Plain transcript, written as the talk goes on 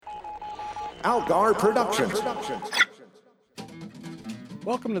Algar Productions.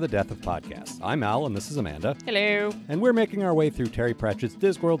 Welcome to the Death of Podcasts. I'm Al, and this is Amanda. Hello. And we're making our way through Terry Pratchett's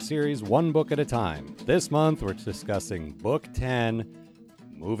Discworld series one book at a time. This month, we're discussing Book 10,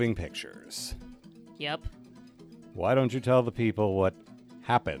 Moving Pictures. Yep. Why don't you tell the people what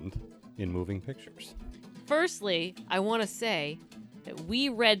happened in Moving Pictures? Firstly, I want to say that we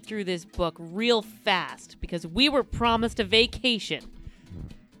read through this book real fast because we were promised a vacation.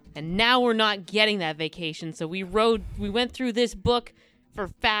 And now we're not getting that vacation, so we went through this book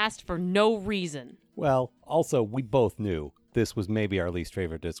for no reason. Well, also, we both knew this was maybe our least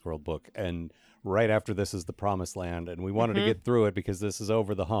favorite Discworld book, and right after this is The Promised Land, and we wanted to get through it because this is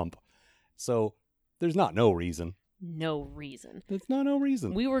over the hump. So, there's no reason. No reason. There's no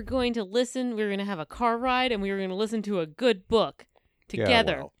reason. We were going to listen, we were going to have a car ride, and we were going to listen to a good book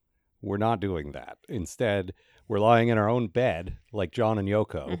together. Yeah, well, we're not doing that. Instead, we're lying in our own bed, like John and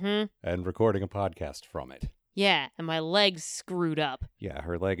Yoko, and recording a podcast from it. Yeah, and my leg's screwed up. Yeah,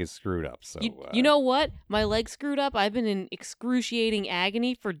 her leg is screwed up. So you know what? My leg's screwed up. I've been in excruciating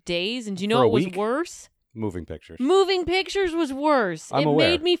agony for days, and do you know what was worse? Moving Pictures. Moving Pictures was worse. I'm aware.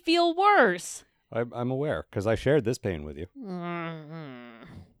 Made me feel worse. I'm aware, because I shared this pain with you. Mm-hmm.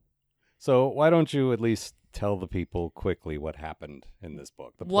 So why don't you at least tell the people quickly what happened in this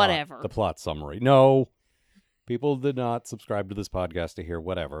book? The plot summary. No. People did not subscribe to this podcast to hear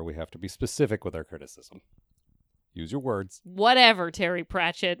whatever. We have to be specific with our criticism. Use your words. Whatever, Terry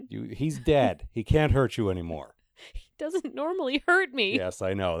Pratchett. He's dead. He can't hurt you anymore. He doesn't normally hurt me. Yes,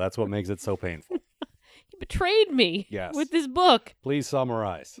 I know. That's what makes it so painful. He betrayed me with this book. Please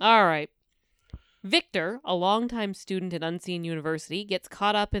summarize. All right. Victor, a longtime student at Unseen University, gets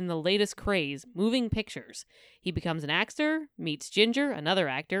caught up in the latest craze, moving pictures. He becomes an actor, meets Ginger, another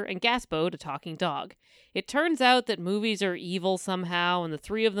actor, and Gaspode, a talking dog. It turns out that movies are evil somehow, and the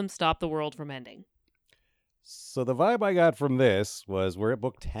three of them stop the world from ending. So the vibe I got from this was we're at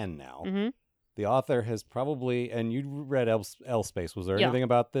book 10 now. Mm-hmm. The author has probably, and you read L-Space, was there anything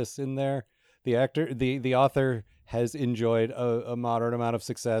about this in there? The author has enjoyed a moderate amount of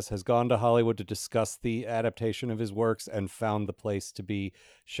success, has gone to Hollywood to discuss the adaptation of his works, and found the place to be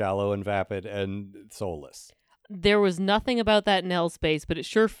shallow and vapid and soulless. There was nothing about that in L-Space, but it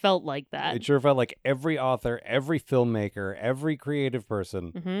sure felt like that. It sure felt like every author, every filmmaker, every creative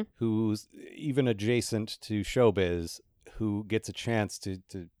person who's even adjacent to showbiz, who gets a chance to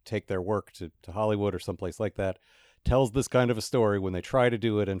take their work to Hollywood or someplace like that, tells this kind of a story when they try to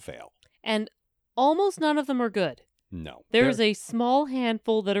do it and fail. And almost none of them are good. No. There's a small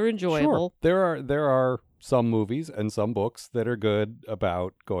handful that are enjoyable. Sure. There are some movies and some books that are good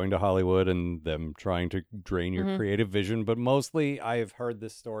about going to Hollywood and them trying to drain your creative vision, but mostly I've heard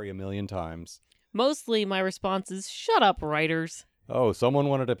this story a million times. Mostly my response is, shut up, writers. Oh, someone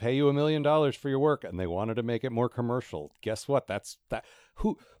wanted to pay you $1 million for your work and they wanted to make it more commercial. Guess what? That's that.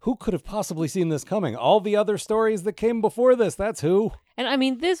 Who could have possibly seen this coming? All the other stories that came before this, that's who. And I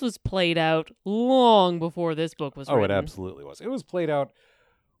mean, this was played out long before this book was written. Oh, it absolutely was. It was played out.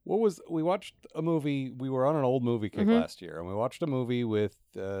 We watched a movie, we were on an old movie kick last year, and we watched a movie with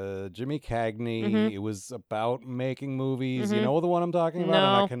Jimmy Cagney. It was about making movies. You know the one I'm talking about? No.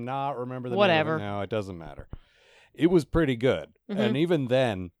 And I cannot remember the name of it now. It doesn't matter. It was pretty good. And even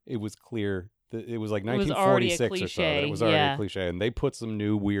then, it was clear that it was like 1946 or so. It was already a cliche. And they put some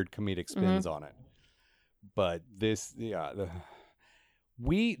new weird comedic spins on it. But this, there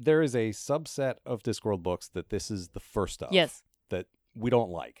is a subset of Discworld books that this is the first of. Yes. That we don't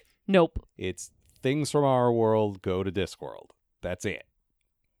like. Nope. It's things from our world go to Discworld. That's it.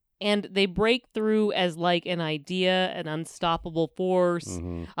 And they break through as like an idea, an unstoppable force,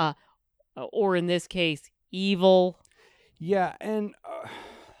 or in this case, evil. Yeah, and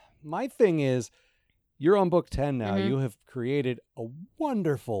my thing is, you're on book 10 now. You have created a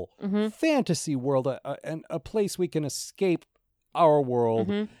wonderful fantasy world, and a place we can escape our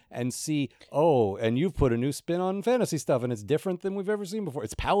world and see, and you've put a new spin on fantasy stuff, and it's different than we've ever seen before.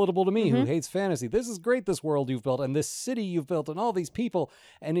 It's palatable to me who hates fantasy. This is great, this world you've built, and this city you've built, and all these people,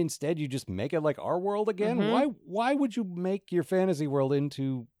 and instead you just make it like our world again? Why would you make your fantasy world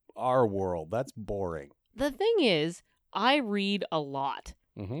into our world? That's boring. The thing is, I read a lot,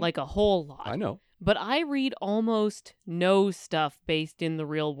 like a whole lot. I know. But I read almost no stuff based in the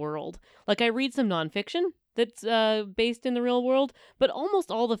real world. Like, I read some nonfiction that's based in the real world, but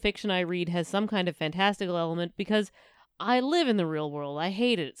almost all the fiction I read has some kind of fantastical element because I live in the real world. I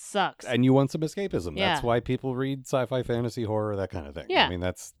hate it. It sucks. And you want some escapism. Yeah. That's why people read sci-fi, fantasy, horror, that kind of thing. Yeah. I mean,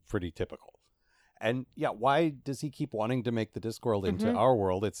 that's pretty typical. And yeah, why does he keep wanting to make the Discworld into our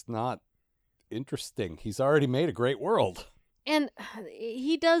world? It's not interesting. He's already made a great world. And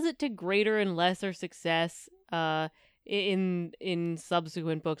he does it to greater and lesser success in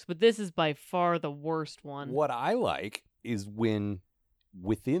subsequent books, but this is by far the worst one. What I like is when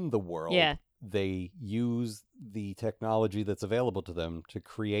within the world they use the technology that's available to them to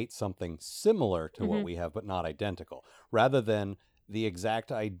create something similar to what we have, but not identical, rather than the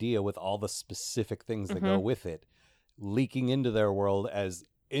exact idea with all the specific things that go with it, leaking into their world as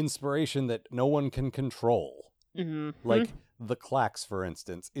inspiration that no one can control. Like the Clacks, for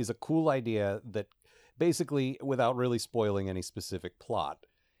instance, is a cool idea that basically, without really spoiling any specific plot,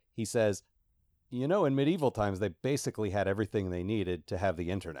 he says, you know, in medieval times, they basically had everything they needed to have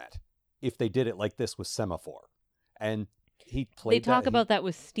the internet. If they did it like this with semaphore. And he played They talk about that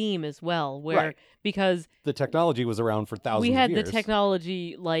with Steam as well, where because the technology was around for thousands of years. We had the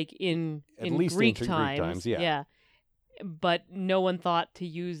technology like in Greek times. Yeah. But no one thought to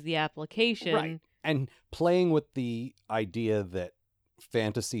use the application. Right. And playing with the idea that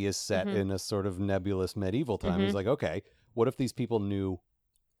fantasy is set in a sort of nebulous medieval time is like, okay, what if these people knew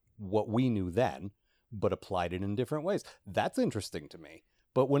what we knew then, but applied it in different ways? That's interesting to me.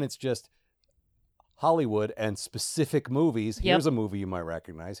 But when it's just Hollywood and specific movies, here's a movie you might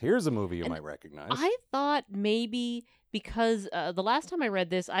recognize, here's a movie you might recognize. I thought maybe because the last time I read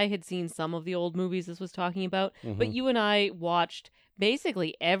this, I had seen some of the old movies this was talking about, but you and I watched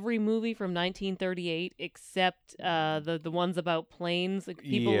basically every movie from 1938 except the ones about planes, like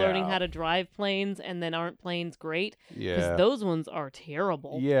people learning how to drive planes, and then aren't planes great? Because those ones are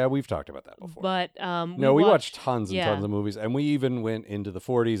terrible. Yeah, we've talked about that before. But we watched tons and tons of movies, and we even went into the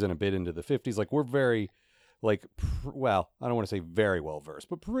 40s and a bit into the 50s. Like, we're very, well, I don't want to say very well versed,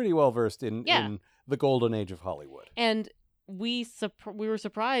 but pretty well versed in the golden age of Hollywood. And we were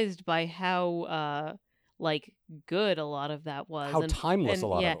surprised by how good a lot of that was. How timeless a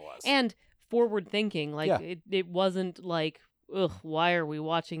lot of it was. And forward thinking. It wasn't like, ugh, why are we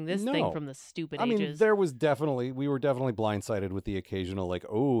watching this thing from the stupid ages? I mean, we were definitely blindsided with the occasional, like,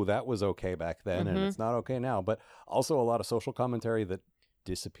 oh, that was okay back then and it's not okay now. But also a lot of social commentary that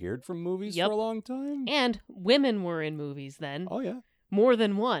disappeared from movies for a long time. And women were in movies then. Oh, yeah. More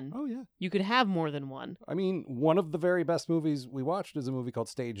than one. Oh, yeah. You could have more than one. I mean, one of the very best movies we watched is a movie called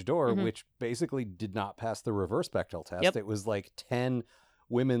Stage Door, which basically did not pass the reverse Bechdel test. It was like 10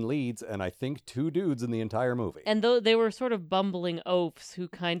 women leads and I think 2 dudes in the entire movie. And though they were sort of bumbling oafs who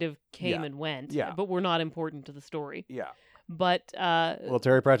kind of came and went, but were not important to the story. Yeah. But well,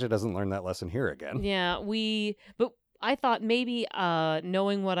 Terry Pratchett doesn't learn that lesson here again. Yeah, but I thought maybe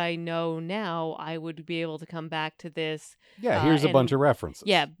knowing what I know now, I would be able to come back to this. Yeah, here's a bunch of references.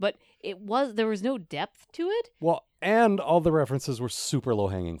 Yeah, but there was no depth to it. Well, and all the references were super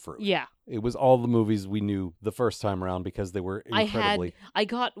low-hanging fruit. Yeah. It was all the movies we knew the first time around because they were incredibly... I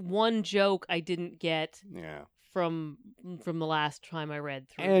got one joke I didn't get Yeah. from the last time I read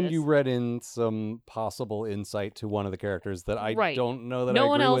through and this. You read in some possible insight to one of the characters that I don't know that no I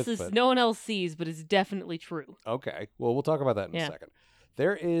one agree else with. is no one else sees, but it's definitely true. Okay. Well, we'll talk about that in a second.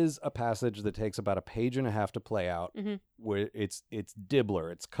 There is a passage that takes about a page and a half to play out where it's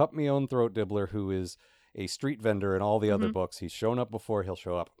Dibbler. It's Cut Me Own Throat Dibbler, who is a street vendor in all the other books. He's shown up before. He'll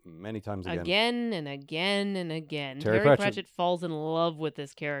show up many times again. Again and again and again. Terry Pratchett falls in love with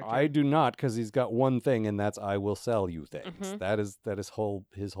this character. I do not, because he's got one thing, and that's I will sell you things. That is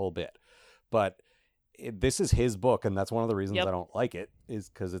his whole bit. But this is his book, and that's one of the reasons I don't like it, is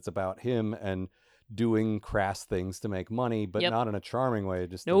because it's about him and doing crass things to make money, but not in a charming way.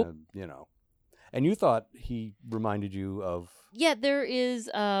 Just in a, And you thought he reminded you of... Yeah, there is,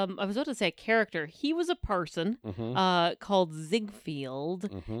 I was about to say a character. He was a person called Ziegfeld,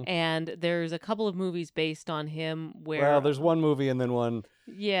 and there's a couple of movies based on him where... Well, there's one movie and then one...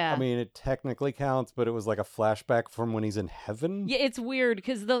 Yeah. I mean, it technically counts, but it was like a flashback from when he's in heaven. Yeah, it's weird,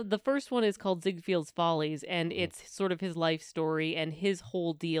 because the first one is called Ziegfeld's Follies, and it's sort of his life story, and his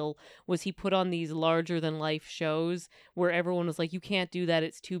whole deal was he put on these larger-than-life shows where everyone was like, you can't do that,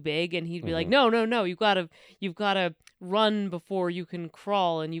 it's too big, and he'd be like, no, you've got to run before you can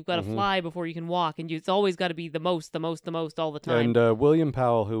crawl, and you've got to fly before you can walk, and it's always got to be the most all the time. And William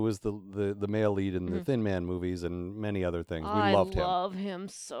Powell, who was the male lead in the Thin Man movies and many other things, we loved him. I love him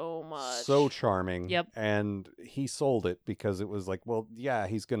so much. So charming. Yep. And he sold it because it was like, well, yeah,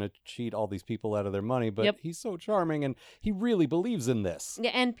 he's going to cheat all these people out of their money, but he's so charming and he really believes in this. Yeah,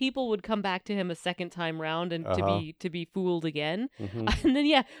 and people would come back to him a second time round and to be fooled again. And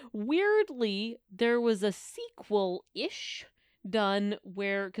then weirdly there was a sequel-ish done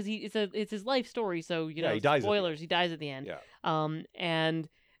where, because it's his life story, so he dies. Spoilers, he dies at the end. Yeah. And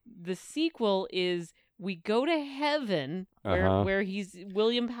the sequel is we go to heaven where he's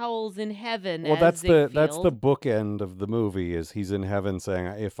William Powell's in heaven. Well, as that's Ziegfeld. the bookend of the movie is he's in heaven saying,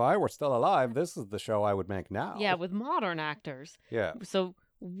 if I were still alive, this is the show I would make now. Yeah, with modern actors. Yeah. So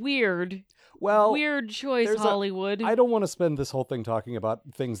weird. Well, weird choice, Hollywood. I don't want to spend this whole thing talking about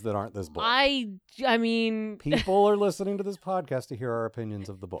things that aren't this book. I mean, people are listening to this podcast to hear our opinions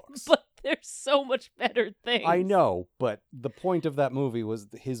of the books. But there's so much better things. I know, but the point of that movie was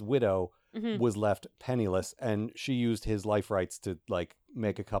his widow was left penniless, and she used his life rights to like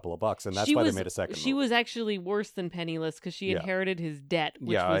make a couple of bucks, and that's why they made a second movie. She was actually worse than penniless because she inherited his debt,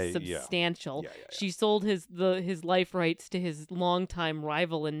 which was substantial. She sold his life rights to his longtime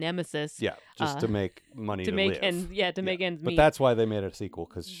rival and nemesis. Yeah, just to make money to make live. Make ends meet. But that's why they made a sequel,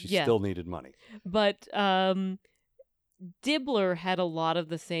 because she still needed money. But Dibbler had a lot of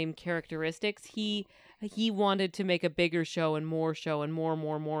the same characteristics. He wanted to make a bigger show and more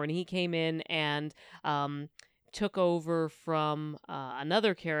and he came in and took over from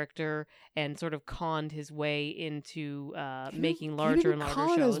another character and sort of conned his way into making larger and larger shows. He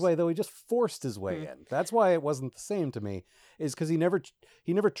didn't con his way, though. He just forced his way in. That's why it wasn't the same to me, is because he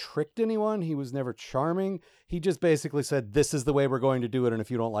never tricked anyone. He was never charming. He just basically said, this is the way we're going to do it, and if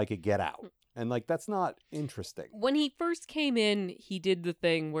you don't like it, get out. And like, that's not interesting. When he first came in, he did the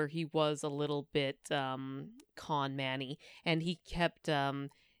thing where he was a little bit con man-y, and he kept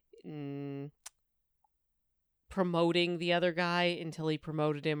promoting the other guy until he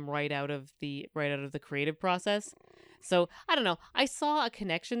promoted him right out of the creative process. So I don't know. I saw a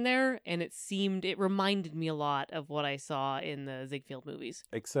connection there, and it reminded me a lot of what I saw in the Ziegfeld movies.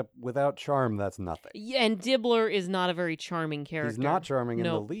 Except without charm, that's nothing. Yeah, and Dibbler is not a very charming character. He's not charming in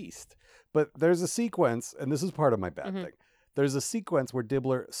the least. But there's a sequence, and this is part of my bad thing. There's a sequence where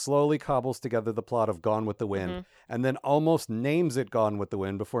Dibbler slowly cobbles together the plot of Gone with the Wind, and then almost names it Gone with the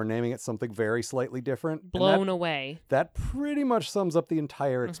Wind before naming it something very slightly different. Blown away. That pretty much sums up the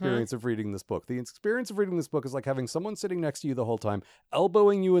entire experience of reading this book. The experience of reading this book is like having someone sitting next to you the whole time,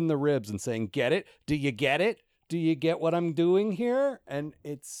 elbowing you in the ribs and saying, get it? Do you get it? Do you get what I'm doing here? And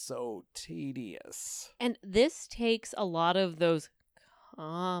it's so tedious. And this takes a lot of those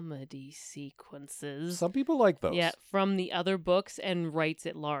comedy sequences. Some people like those. Yeah, from the other books and writes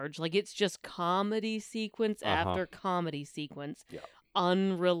it large. Like, it's just comedy sequence after comedy sequence. Yeah.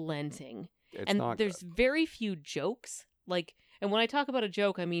 Unrelenting. It's not there's good. Very few jokes. Like, and when I talk about a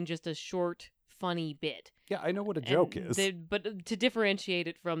joke, I mean just a short, funny bit. Yeah, I know what a joke is. But to differentiate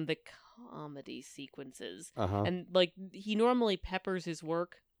it from the comedy sequences. And, like, he normally peppers his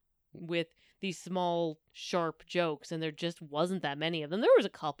work with these small, sharp jokes, and there just wasn't that many of them. There was a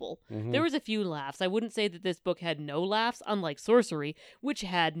couple. There was a few laughs. I wouldn't say that this book had no laughs, unlike Sorcery, which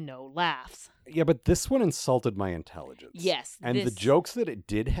had no laughs. Yeah, but this one insulted my intelligence. Yes. And the jokes that it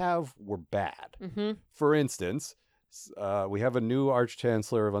did have were bad. For instance, we have a new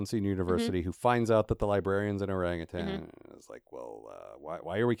Arch-Chancellor of Unseen University who finds out that the librarian's an orangutan. It's like, well,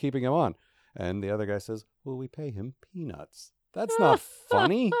 why are we keeping him on? And the other guy says, well, we pay him peanuts. That's not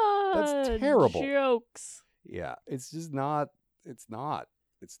funny. That's terrible. Jokes. Yeah, it's just not. It's not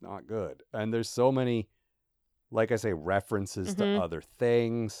good. And there's so many, like I say, references to other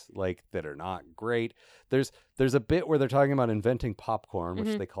things like that are not great. There's a bit where they're talking about inventing popcorn,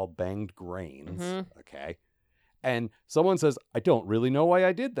 which they call banged grains. Okay. And someone says, I don't really know why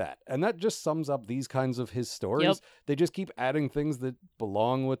I did that. And that just sums up these kinds of his stories. Yep. They just keep adding things that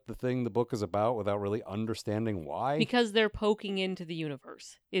belong with the thing the book is about without really understanding why. Because they're poking into the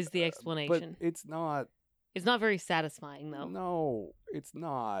universe is the explanation. But it's not. It's not very satisfying, though. No, it's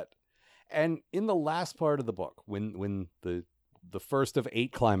not. And in the last part of the book, when the first of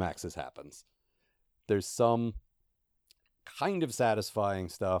 8 climaxes happens, there's some kind of satisfying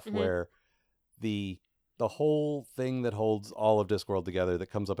stuff where the whole thing that holds all of Discworld together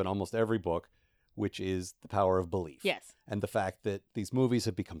that comes up in almost every book, which is the power of belief. Yes. And the fact that these movies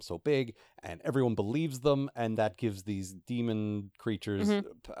have become so big and everyone believes them, and that gives these demon creatures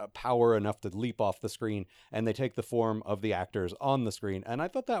power enough to leap off the screen, and they take the form of the actors on the screen. And I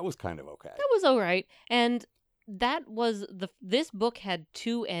thought that was kind of okay. That was all right. And that was this book had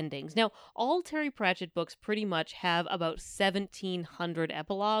 2 endings. Now, all Terry Pratchett books pretty much have about 1,700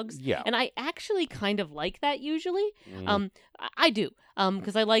 epilogues. Yeah. And I actually kind of like that usually. I do.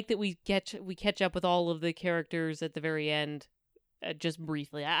 Because I like that we catch up with all of the characters at the very end. Just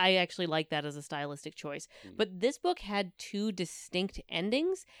briefly. I actually like that as a stylistic choice. But this book had 2 distinct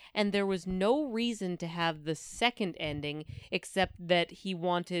endings, and there was no reason to have the second ending except that he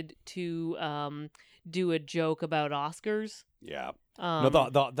wanted to do a joke about Oscars. Yeah. No,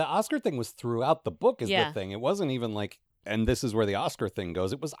 the Oscar thing was throughout the book is the thing. It wasn't even like and this is where the Oscar thing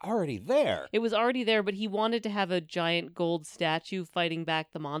goes, it was already there. It was already there, but he wanted to have a giant gold statue fighting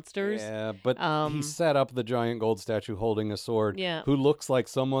back the monsters. Yeah, but he set up the giant gold statue holding a sword who looks like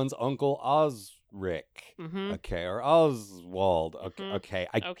someone's Uncle Osric. Okay, or Oswald. Okay,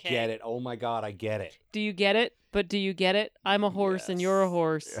 I get it. Oh my God, I get it. Do you get it? But do you get it? I'm a horse and you're a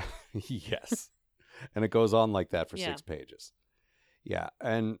horse. Yes. And it goes on like that for 6 pages. Yeah,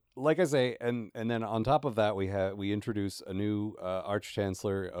 and like I say, and then on top of that, we introduce a new Arch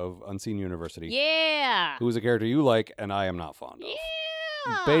Chancellor of Unseen University. Yeah! Who is a character you like, and I am not fond of.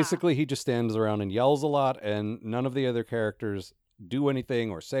 Yeah! Basically, he just stands around and yells a lot, and none of the other characters do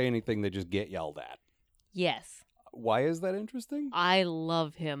anything or say anything. They just get yelled at. Yes. Why is that interesting? I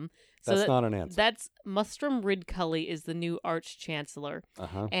love him. That's not an answer. That's Mustrum Ridcully is the new Arch Chancellor.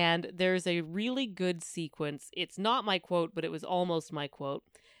 And there's a really good sequence. It's not my quote, but it was almost my quote,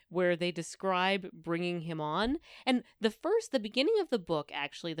 where they describe bringing him on. And the beginning of the book,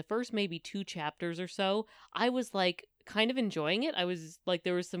 actually, the first maybe 2 chapters or so, I was like kind of enjoying it. I was like,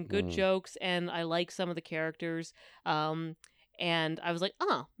 there was some good jokes and I like some of the characters. And I was like,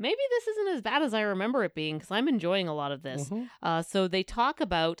 maybe this isn't as bad as I remember it being, because I'm enjoying a lot of this. So they talk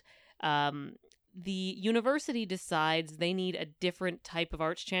about the university decides they need a different type of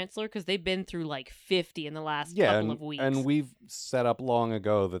Arch Chancellor because they've been through like 50 in the last couple of weeks. And we've set up long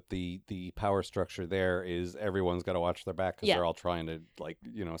ago that the power structure there is everyone's got to watch their back because they're all trying to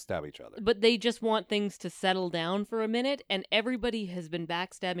stab each other. But they just want things to settle down for a minute, and everybody has been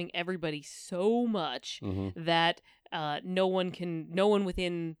backstabbing everybody so much that no one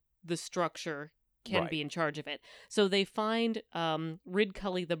within the structure can be in charge of it. So they find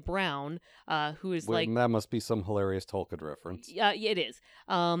Ridcully the Brown, who is that must be some hilarious Tolkien reference. Yeah, it is.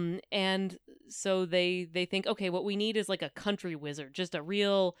 And so they think, okay, what we need is like a country wizard, just a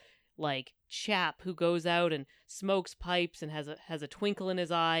real like chap who goes out and smokes pipes and has a twinkle in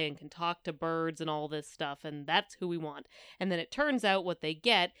his eye and can talk to birds and all this stuff, and that's who we want. And then it turns out what they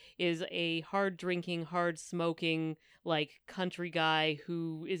get is a hard drinking, hard smoking like country guy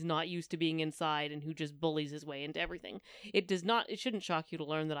who is not used to being inside and who just bullies his way into everything. It shouldn't shock you to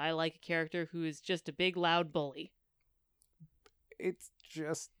learn that I like a character who is just a big loud bully. It's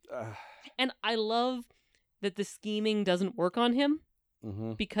just and I love that the scheming doesn't work on him.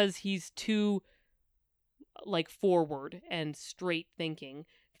 Because he's too like forward and straight thinking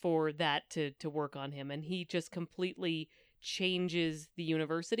for that to work on him, and he just completely changes the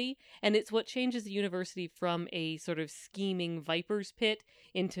university, and it's what changes the university from a sort of scheming viper's pit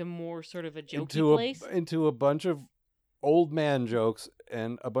into more sort of a jokey place, into a bunch of old man jokes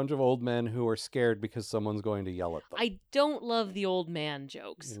and a bunch of old men who are scared because someone's going to yell at them. I don't love the old man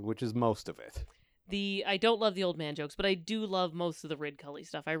jokes, which is most of it. I don't love the old man jokes, but I do love most of the Ridcully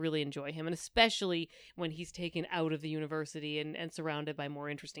stuff. I really enjoy him, and especially when he's taken out of the university and surrounded by more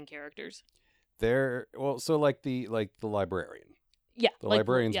interesting characters. So like the librarian. Yeah. The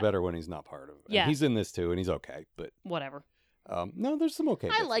librarian's better when he's not part of it. Yeah. And he's in this too, and he's okay, but whatever. No, there's some okay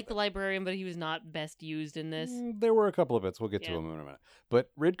bits. I like the librarian, but he was not best used in this. There were a couple of bits. We'll get to them in a minute. But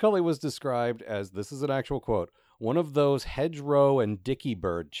Ridcully was described as, this is an actual quote, one of those hedgerow and dicky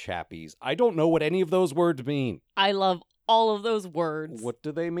bird chappies. I don't know what any of those words mean. I love all of those words. What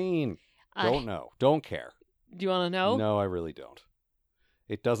do they mean? Don't know. Don't care. Do you want to know? No, I really don't.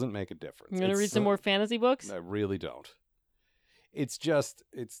 It doesn't make a difference. You want to read some more fantasy books? I really don't. It's just,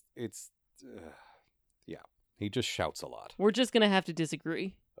 yeah. He just shouts a lot. We're just going to have to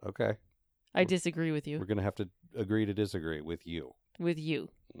disagree. Okay. I disagree with you. We're going to have to agree to disagree with you. With you.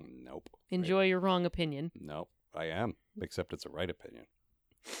 Nope. Enjoy your wrong opinion. Nope. I am, except it's a right opinion.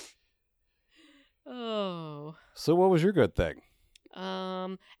 Oh. So what was your good thing?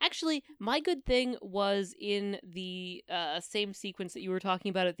 Actually, my good thing was in the same sequence that you were talking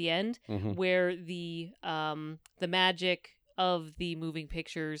about at the end, where the magic of the moving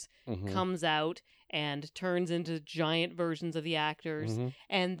pictures comes out and turns into giant versions of the actors,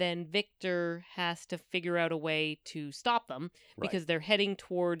 and then Victor has to figure out a way to stop them because they're heading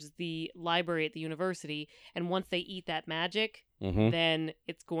towards the library at the university, and once they eat that magic, then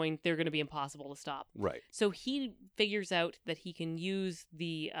they're going to be impossible to stop. Right. So he figures out that he can use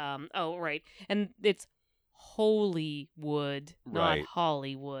the and it's holy wood, not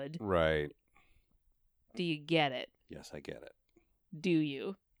Hollywood. Right. Do you get it? Yes, I get it. Do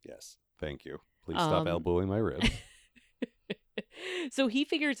you? Yes. Thank you. Please stop elbowing my ribs. So he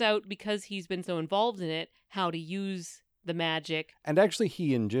figures out, because he's been so involved in it, how to use the magic. And actually,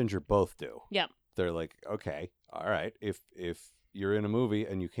 he and Ginger both do. Yeah. They're like, okay, all right, if you're in a movie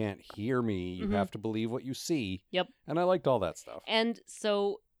and you can't hear me, you have to believe what you see. Yep. And I liked all that stuff. And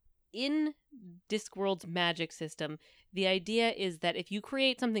so in Discworld's magic system, the idea is that if you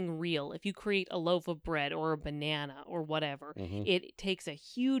create something real, if you create a loaf of bread or a banana or whatever, it takes a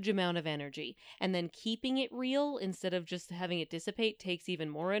huge amount of energy. And then keeping it real instead of just having it dissipate takes even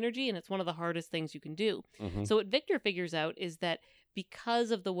more energy. And it's one of the hardest things you can do. So what Victor figures out is that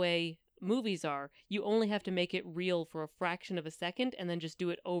because of the way movies are, you only have to make it real for a fraction of a second and then just do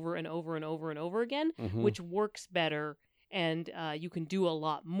it over and over and over and over again, which works better. And you can do a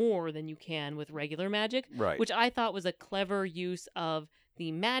lot more than you can with regular magic, which I thought was a clever use of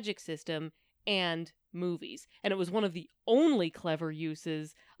the magic system and movies. And it was one of the only clever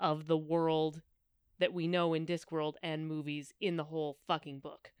uses of the world that we know in Discworld and movies in the whole fucking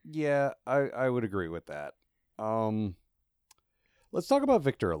book. Yeah, I would agree with that. Let's talk about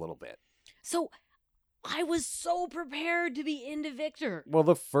Victor a little bit. So, I was so prepared to be into Victor. Well,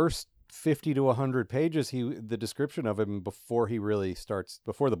 the first 50 to 100 pages, the description of him before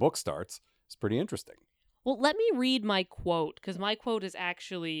the book starts, is pretty interesting. Well, let me read my quote, because my quote is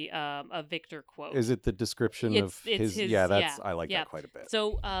actually a Victor quote. Is it the description of his? Yeah, I like that quite a bit.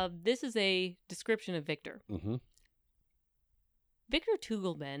 So this is a description of Victor. Victor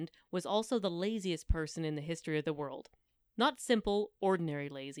Tooglebend was also the laziest person in the history of the world. Not simple, ordinary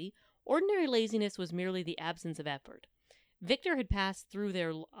lazy. Ordinary laziness was merely the absence of effort. Victor had passed through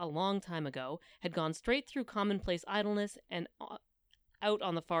there a long time ago, had gone straight through commonplace idleness and out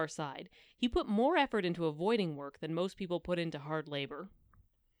on the far side. He put more effort into avoiding work than most people put into hard labor.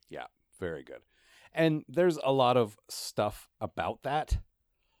 Yeah, very good. And there's a lot of stuff about that.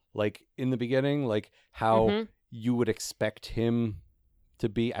 Like in the beginning, like how you would expect him to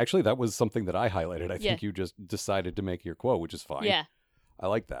be. Actually, that was something that I highlighted. I think you just decided to make your quote, which is fine. Yeah. I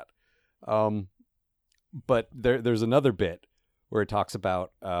like that. But there's another bit where it talks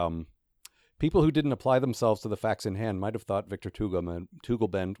about people who didn't apply themselves to the facts in hand might have thought Victor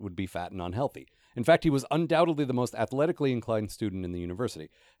Tooglebend would be fat and unhealthy. In fact, he was undoubtedly the most athletically inclined student in the university.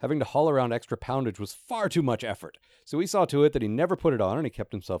 Having to haul around extra poundage was far too much effort. So he saw to it that he never put it on, and he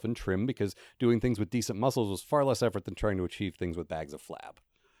kept himself in trim because doing things with decent muscles was far less effort than trying to achieve things with bags of flab.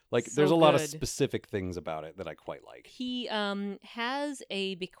 Like, so there's a lot of specific things about it that I quite like. He has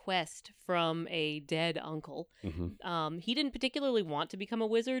a bequest from a dead uncle. He didn't particularly want to become a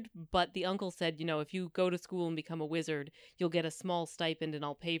wizard, but the uncle said, you know, if you go to school and become a wizard, you'll get a small stipend and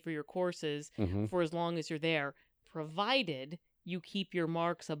I'll pay for your courses for as long as you're there, provided you keep your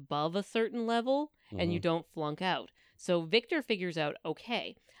marks above a certain level and you don't flunk out. So Victor figures out,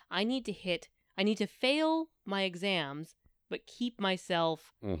 okay, I need to fail my exams, but keep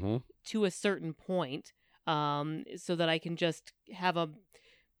myself to a certain point so that I can just have a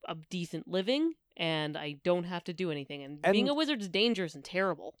decent living and I don't have to do anything. And being a wizard is dangerous and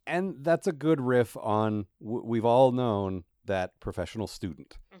terrible. And that's a good riff on, we've all known that professional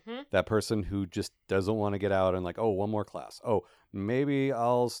student. That person who just doesn't want to get out and like, oh, one more class. Oh, maybe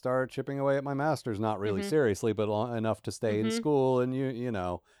I'll start chipping away at my master's, not really seriously, but enough to stay in school. And you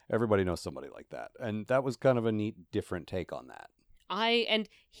know, everybody knows somebody like that. And that was kind of a neat, different take on that. And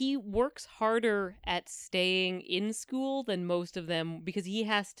he works harder at staying in school than most of them because he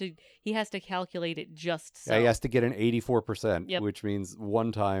has to calculate it just so. Yeah, he has to get an 84%, which means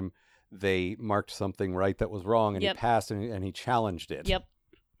one time they marked something right that was wrong and he passed and he challenged it.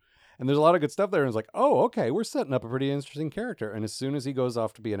 And there's a lot of good stuff there. And it's like, oh, okay, we're setting up a pretty interesting character. And as soon as he goes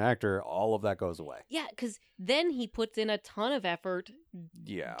off to be an actor, all of that goes away. Yeah, because then he puts in a ton of effort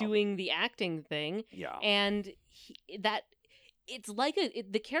doing the acting thing. Yeah. And it's like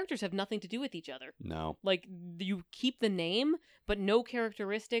the characters have nothing to do with each other. No. Like, you keep the name, but no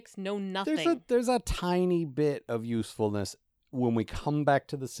characteristics, no nothing. There's a tiny bit of usefulness when we come back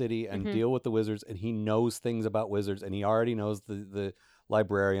to the city and deal with the wizards, and he knows things about wizards, and he already knows the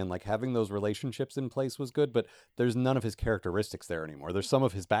librarian. Like, having those relationships in place was good, but there's none of his characteristics there anymore. There's some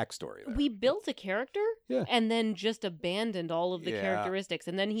of his backstory there. We built a character and then just abandoned all of the characteristics,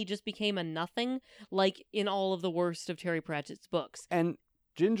 and then he just became a nothing, like in all of the worst of Terry Pratchett's books. And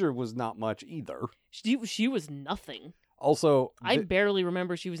Ginger was not much either. She was nothing. Also, I barely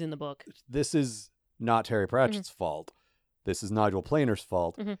remember she was in the book. This is not Terry Pratchett's fault. This is Nigel Planer's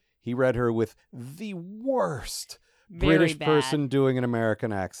fault. He read her with the worst British person doing an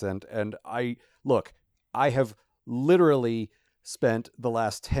American accent. And I have literally spent the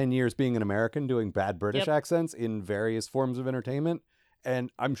last 10 years being an American doing bad British accents in various forms of entertainment.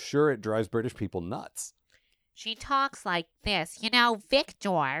 And I'm sure it drives British people nuts. She talks like this. You know,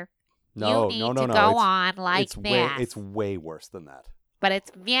 Victor, No. go on like this. that. It's way worse than that. but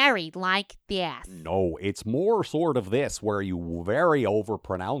it's very like this. No, it's more sort of this, where you very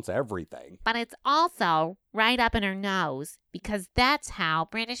overpronounce everything. But it's also right up in her nose, because that's how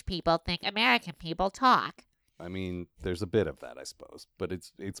British people think American people talk. I mean, there's a bit of that, I suppose, but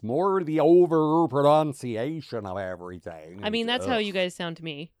it's more the over pronunciation of everything. I mean, that's how you guys sound to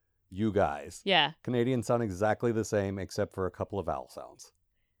me. You guys. Yeah. Canadians sound exactly the same, except for a couple of vowel sounds.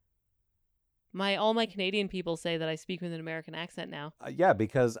 All my Canadian people say that I speak with an American accent now. Yeah,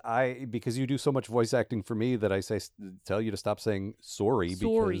 because you do so much voice acting for me that I tell you to stop saying sorry.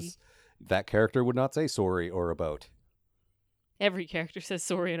 Because that character would not say sorry or about. Every character says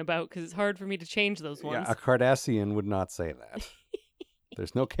sorry and about because it's hard for me to change those ones. Yeah, a Cardassian would not say that.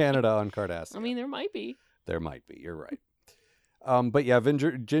 There's no Canada on Cardassian. I mean, there might be. There might be. You're right. But yeah,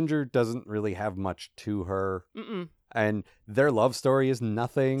 Ginger doesn't really have much to her. Mm-mm. And their love story is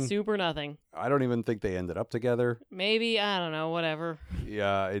nothing. Super nothing. I don't even think they ended up together. Maybe, I don't know, whatever.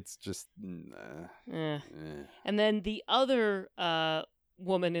 Yeah, it's just... And then the other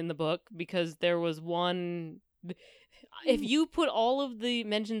woman in the book, because there was one... If you put all of the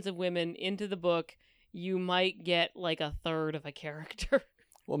mentions of women into the book, you might get like a third of a character.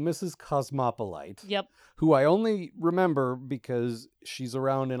 Well, Mrs. Cosmopolite. Yep. Who I only remember because she's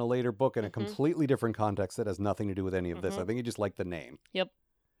around in a later book in a completely different context that has nothing to do with any of this. I think you just like the name. Yep.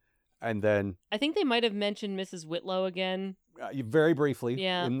 And then... I think they might have mentioned Mrs. Whitlow again. Very briefly.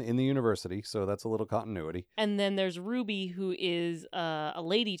 Yeah. In the university, so that's a little continuity. And then there's Ruby, who is a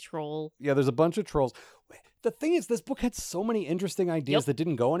lady troll. Yeah, there's a bunch of trolls. The thing is, this book had so many interesting ideas that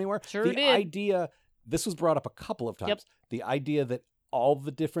didn't go anywhere. Sure the did. idea... This was brought up a couple of times. Yep. The idea that all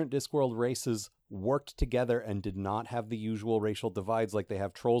the different Discworld races worked together and did not have the usual racial divides. Like they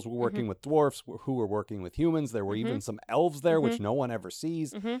have trolls were working with dwarfs who were working with humans. There were even some elves there, which no one ever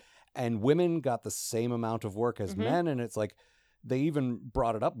sees. And women got the same amount of work as men. And it's like, they even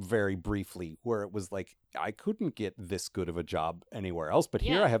brought it up very briefly where it was like, I couldn't get this good of a job anywhere else, but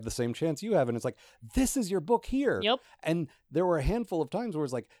here I have the same chance you have. And it's like, this is your book here. Yep. And there were a handful of times where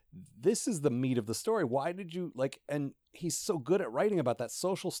it's like, this is the meat of the story. Why did you and he's so good at writing about that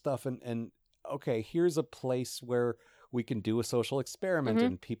social stuff. And okay, here's a place where we can do a social experiment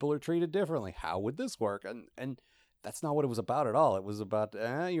and people are treated differently. How would this work? And that's not what it was about at all. It was about,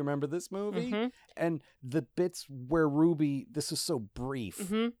 you remember this movie? And the bits where Ruby, this is so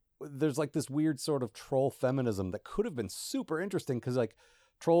brief. There's like this weird sort of troll feminism that could have been super interesting because like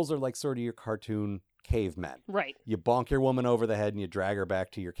trolls are like sort of your cartoon cavemen. Right. You bonk your woman over the head and you drag her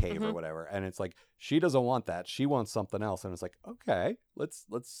back to your cave or whatever. And it's like, she doesn't want that. She wants something else. And it's like, okay, let's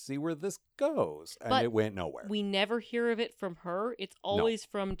see where this goes. And but it went nowhere. We never hear of it from her. It's always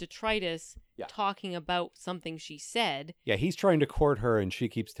from Detritus talking about something she said. Yeah, he's trying to court her and she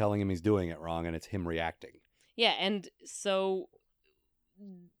keeps telling him he's doing it wrong and it's him reacting. Yeah, and so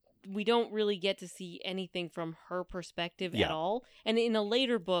we don't really get to see anything from her perspective at all. And in a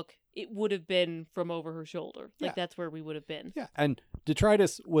later book, it would have been from over her shoulder. Like, that's where we would have been. Yeah, and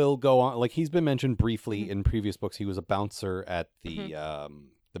Detritus will go on, like, he's been mentioned briefly in previous books. He was a bouncer at the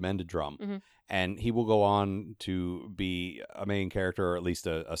Mended Drum. And he will go on to be a main character, or at least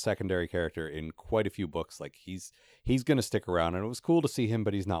a secondary character in quite a few books. Like, he's going to stick around, and it was cool to see him,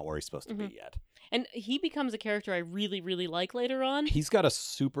 but he's not where he's supposed to be yet. And he becomes a character I really, really like later on. He's got a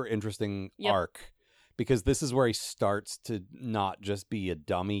super interesting arc, because this is where he starts to not just be a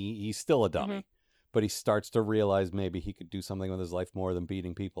dummy. He's still a dummy, but he starts to realize maybe he could do something with his life more than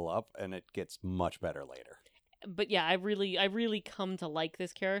beating people up, and it gets much better later. But yeah, I really come to like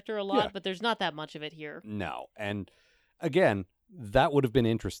this character a lot, but there's not that much of it here. No. And again, that would have been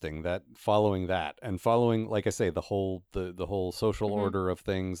interesting, that following, like I say, the whole social order of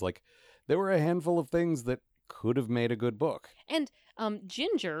things. Like, there were a handful of things that could have made a good book. And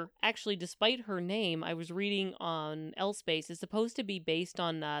Ginger, actually, despite her name, I was reading on Elspace, is supposed to be based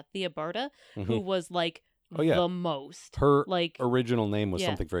on Theobarda, who was like the most. Her original name was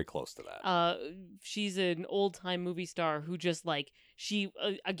something very close to that. She's an old-time movie star who just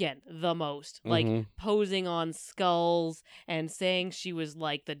again, the most. Like, posing on skulls and saying she was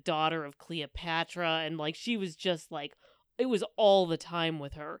like the daughter of Cleopatra, and like she was just like, it was all the time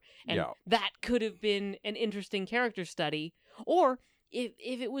with her. And that could have been an interesting character study. Or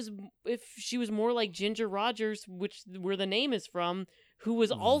if she was more like Ginger Rogers, where the name is from, who was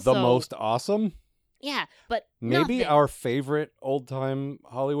also the most awesome. Yeah, but maybe our favorite old-time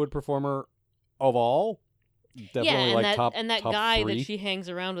Hollywood performer of all. Definitely top guy 3. that she hangs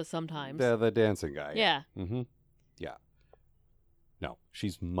around with sometimes. The dancing guy. Yeah. Yeah. No,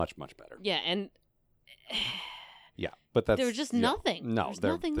 she's much, much better. Yeah, and yeah, but that's... There was just nothing. No, there's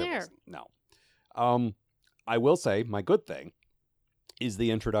nothing there. No. I will say, my good thing is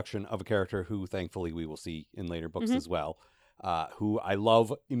the introduction of a character who, thankfully, we will see in later books as well, who I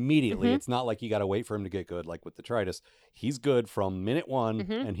love immediately. It's not like you got to wait for him to get good, like with detritus. He's good from minute one,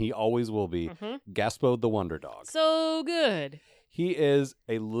 and he always will be. Gaspode the Wonder Dog. So good. He is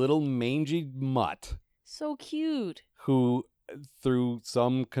a little mangy mutt. So cute. Who, through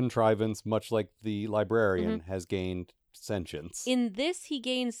some contrivance, much like the librarian, has gained sentience. In this, he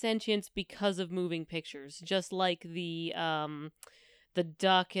gains sentience because of moving pictures, just like the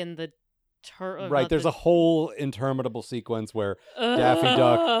duck and the right. There's a whole interminable sequence where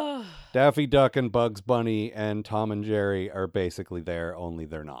Daffy Duck and Bugs Bunny and Tom and Jerry are basically there, only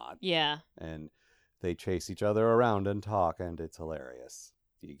they're not. Yeah. And they chase each other around and talk, and it's hilarious.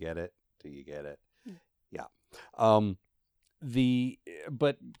 Do you get it? Yeah.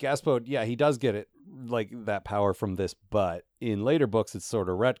 But Gaspode, yeah, he does get it, like that power from this, but in later books it's sort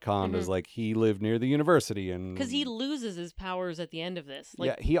of retconned as like he lived near the university, and because he loses his powers at the end of this. Like,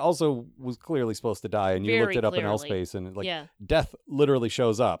 yeah, he also was clearly supposed to die, and you looked it up in L-Space, and like death literally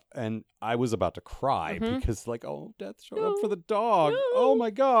shows up, and I was about to cry because like, oh, death showed up for the dog. No. Oh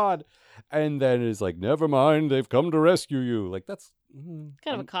my god. And then it's like, never mind, they've come to rescue you. Like, that's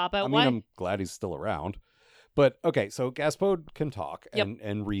kind of a cop-out. I mean, I'm glad he's still around. But, okay, so Gaspode can talk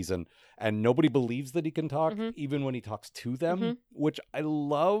and reason, and nobody believes that he can talk, even when he talks to them, which I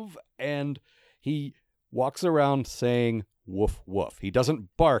love. And he walks around saying, woof, woof. He doesn't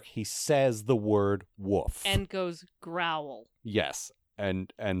bark. He says the word woof. And goes growl. Yes,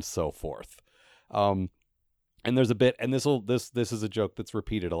 and so forth. And there's a bit, and this is a joke that's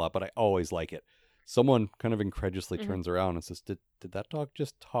repeated a lot, but I always like it. Someone kind of incredulously turns around and says, did that dog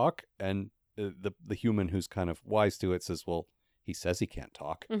just talk? And the human who's kind of wise to it says, well, he says he can't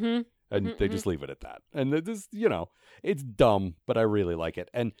talk. And they just leave it at that. And this, it's dumb, but I really like it.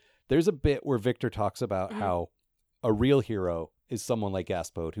 And there's a bit where Victor talks about how a real hero is someone like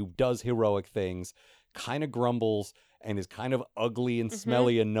Gaspode who does heroic things, kind of grumbles, and is kind of ugly and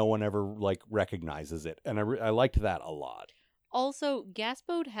smelly, and no one ever like recognizes it. And I liked that a lot. Also,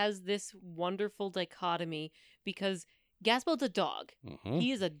 Gaspode has this wonderful dichotomy because Gaspode's a dog.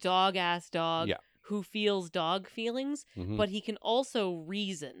 He is a dog-ass dog who feels dog feelings, but he can also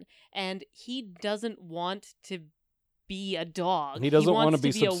reason. And he doesn't want to be a dog. He doesn't want to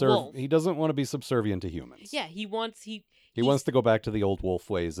be a wolf. He doesn't want to be subservient to humans. Yeah, he wants to go back to the old wolf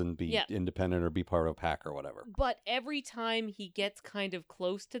ways and be independent or be part of a pack or whatever. But every time he gets kind of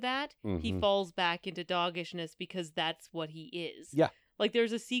close to that, he falls back into doggishness because that's what he is. Yeah. Like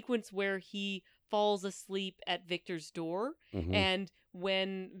there's a sequence where he falls asleep at Victor's door, and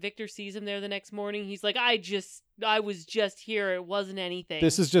when Victor sees him there the next morning, he's like, I was just here, it wasn't anything.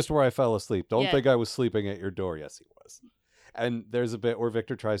 This is just where I fell asleep. Don't think I was sleeping at your door. Yes, he was. And there's a bit where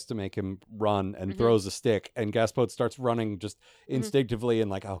Victor tries to make him run and throws a stick, and Gaspode starts running just instinctively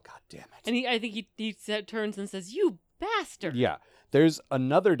and like, oh, god damn it. And I think he turns and says, you bastard. Yeah. There's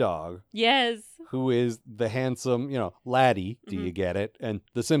another dog. Yes. Who is the handsome, Laddie. Do you get it? And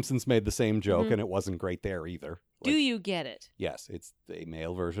The Simpsons made the same joke, and it wasn't great there either. Do you get it? Yes, it's the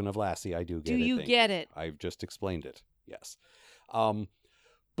male version of Lassie. I do get it. Do you get it? I've just explained it. Yes.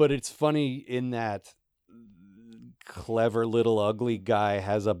 But it's funny in that clever little ugly guy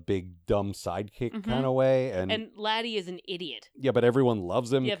has a big dumb sidekick kind of way. And Laddie is an idiot. Yeah, but everyone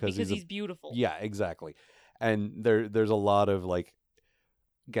loves him because he's beautiful. Yeah, exactly. And there's a lot of like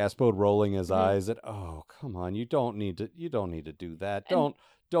Gaspode rolling his eyes at, oh, come on, you don't need to do that.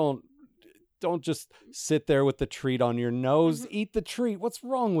 Don't just sit there with the treat on your nose. Eat the treat. What's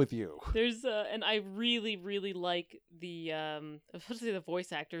wrong with you? There's and I really, really like the the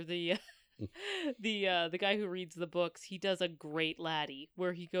voice actor, the guy who reads the books. He does a great Laddie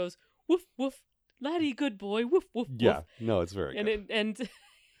where he goes, woof, woof, Laddie, good boy, woof, woof, woof. Yeah, no, it's very good. And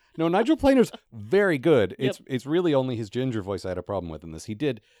no, Nigel Planer's very good. It's really only his ginger voice I had a problem with in this. He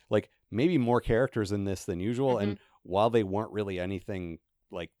did like maybe more characters in this than usual, and while they weren't really anything,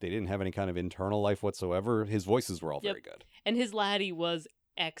 like they didn't have any kind of internal life whatsoever, his voices were all very good. And his Laddie was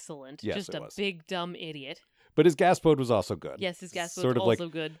excellent. Yes, just a big dumb idiot. But his Gaspode was also good. Yes, his Gaspode sort of also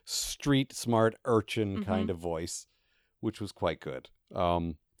like good. Street smart urchin kind of voice, which was quite good.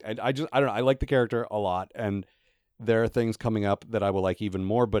 And I don't know, I like the character a lot, and there are things coming up that I will like even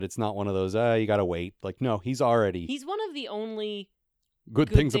more, but it's not one of those, you gotta wait. Like, no, he's one of the only good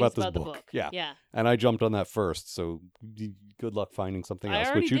things about this book. Yeah. And I jumped on that first, so good luck finding something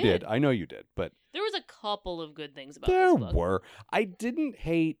else, which you did. I know you did, but there was a couple of good things about this book. There were. I didn't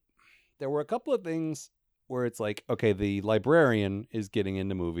hate, there were a couple of things where it's like, okay, the librarian is getting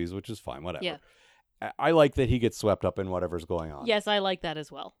into movies, which is fine, whatever. Yeah. I like that he gets swept up in whatever's going on. Yes, I like that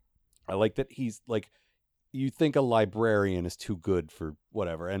as well. I like that he's like, you think a librarian is too good for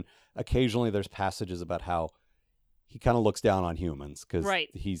whatever. And occasionally there's passages about how he kind of looks down on humans because Right.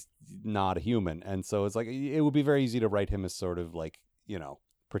 he's not a human. And so it's like, it would be very easy to write him as sort of like,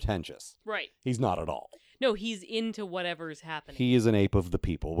 pretentious. Right. He's not at all. No, he's into whatever's happening. He is an ape of the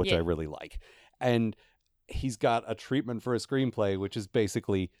people, which Yeah. I really like. And he's got a treatment for a screenplay, which is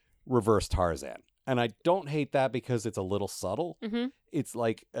basically reverse Tarzan. And I don't hate that because it's a little subtle. Mm-hmm. It's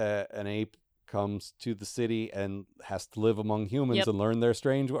like an ape comes to the city and has to live among humans Yep. and learn their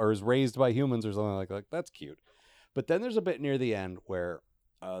strange, or is raised by humans or something like that's cute. But then there's a bit near the end where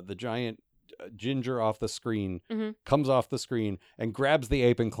the giant ginger off the screen Mhm. comes off the screen and grabs the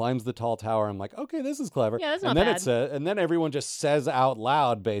ape and climbs the tall tower. I'm like, okay, this is clever. Yeah, that's and not then bad. it says, and then everyone just says out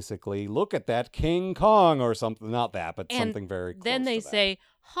loud, basically, look at that King Kong or something. Not that, but And something very close Then they to that. say,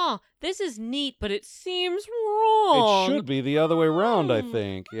 this is neat, but it seems wrong. It should be the other way around, I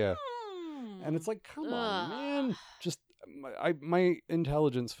think. Yeah. Hmm. And it's like, come on, Ugh. man. Just my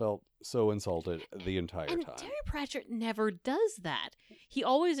intelligence felt so insulted the entire And time. Terry Pratchett never does that. He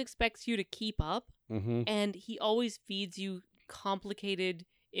always expects you to keep up, Mm-hmm. and he always feeds you complicated,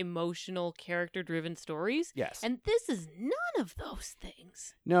 emotional, character-driven stories. Yes. And this is none of those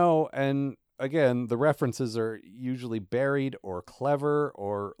things. No, and again, the references are usually buried or clever,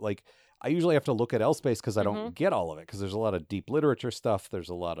 or like I usually have to look at Elspace because I don't get all of it because there's a lot of deep literature stuff. There's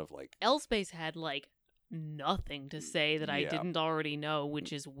a lot of like Elspace had nothing to say that I Yeah. didn't already know,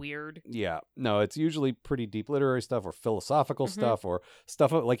 which is weird. Yeah, no, it's usually pretty deep literary stuff or philosophical Mhm. stuff or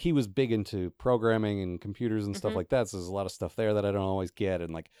stuff like he was big into programming and computers and stuff Mhm. like that. So there's a lot of stuff there that I don't always get.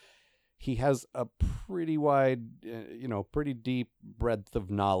 And like he has a pretty wide, pretty deep breadth of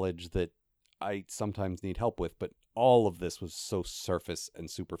knowledge that I sometimes need help with. But all of this was so surface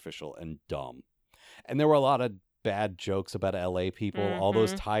and superficial and dumb. And there were a lot of bad jokes about LA people, all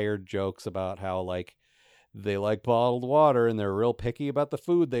those Mhm. tired jokes about how like they like bottled water and they're real picky about the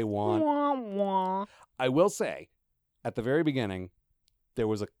food they want. Wah, wah. I will say, at the very beginning, there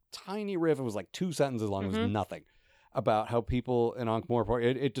was a tiny riff. It was like 2 sentences long. It was Mhm. nothing. About how people in Ankh-Morpork,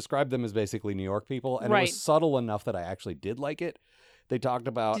 it described them as basically New York people. And it Right. was subtle enough that I actually did like it. They talked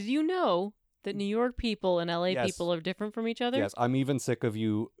about, Did you know that New York people and LA Yes. people are different from each other? yes, I'm even sick of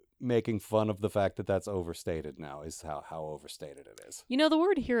you making fun of the fact that that's overstated now, is how overstated it is. You know, the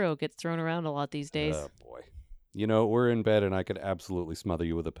word hero gets thrown around a lot these days. Oh, boy. We're in bed and I could absolutely smother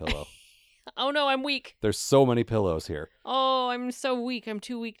you with a pillow. Oh no, I'm weak. There's so many pillows here. Oh, I'm so weak. I'm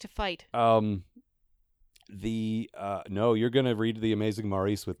too weak to fight. No, you're gonna read The Amazing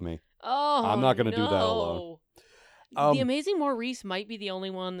Maurice with me. Oh, I'm not gonna do that alone. The Amazing Maurice might be the only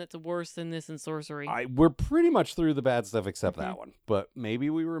one that's worse than this in sorcery. We're pretty much through the bad stuff except Mhm. that one, but maybe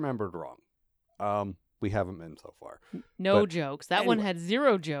we remembered wrong. We haven't been so far. No but jokes. That one anyway. had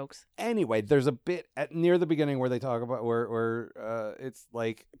 0 jokes. Anyway, there's a bit near the beginning where they talk about where it's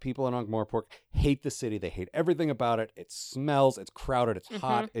like people in Ankh-Morpork hate the city. They hate everything about it. It smells. It's crowded. It's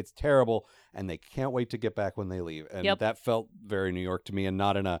hot. It's terrible, and they can't wait to get back when they leave. And Yep. that felt very New York to me, and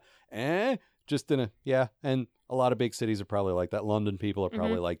not in a just in a yeah. And a lot of big cities are probably like that. London people are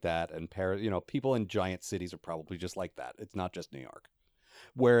probably like that, and Paris. People in giant cities are probably just like that. It's not just New York.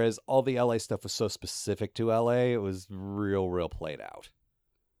 Whereas all the LA stuff was so specific to LA, it was real played out.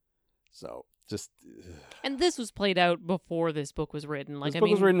 So just And this was played out before this book was written. this book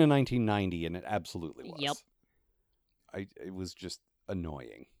was written in 1990, and it absolutely was. Yep. It was just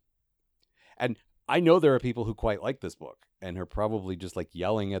annoying. And I know there are people who quite like this book and are probably just like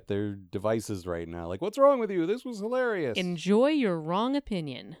yelling at their devices right now. Like, what's wrong with you? This was hilarious. Enjoy your wrong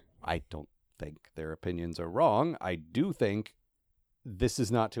opinion. I don't think their opinions are wrong. I do think this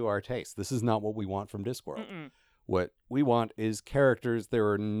is not to our taste. This is not what we want from Discworld. Mm-mm. What we want is characters. There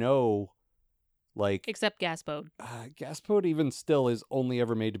are no, like... Except Gaspode. Gaspode even still is only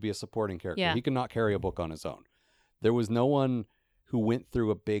ever made to be a supporting character. Yeah. He cannot carry a book on his own. There was no one who went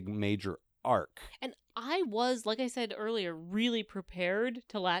through a big major arc. And I was, like I said earlier, really prepared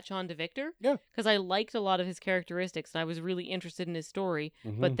to latch on to Victor. Yeah. Because I liked a lot of his characteristics and I was really interested in his story.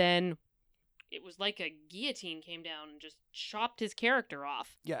 Mm-hmm. But then it was like a guillotine came down and just chopped his character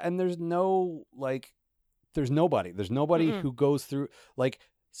off. Yeah, and there's no, like, there's nobody. There's nobody Mm-mm. who goes through, like,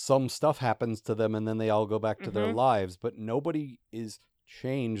 some stuff happens to them and then they all go back to their Mhm. lives, but nobody is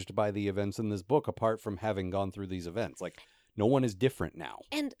changed by the events in this book apart from having gone through these events. Like, no one is different now.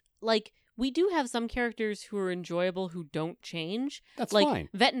 And, like, we do have some characters who are enjoyable who don't change. That's Like, fine.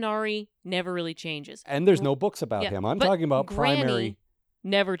 Vetinari never really changes. And there's no books about Yeah, him. I'm but talking about Granny primary.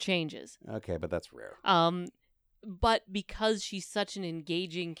 never changes. Okay, but that's rare. But because she's such an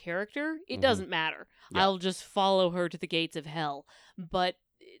engaging character, it Mhm. doesn't matter. Yeah. I'll just follow her to the gates of hell. But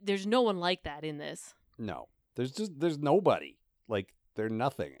there's no one like that in this. No. There's nobody. Like, they're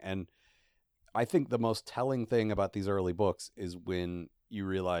nothing. And I think the most telling thing about these early books is when you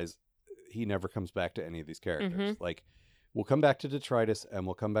realize he never comes back to any of these characters. Like, we'll come back to Detritus, and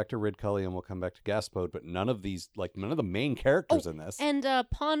we'll come back to Ridcully, and we'll come back to Gaspode, but none of the main characters in this. And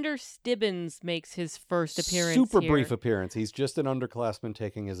Ponder Stibbins makes his first appearance Super here. brief appearance. He's just an underclassman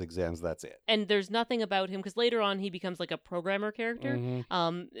taking his exams. That's it. And there's nothing about him, because later on he becomes like a programmer character.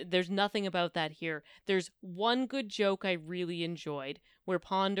 There's nothing about that here. There's one good joke I really enjoyed, where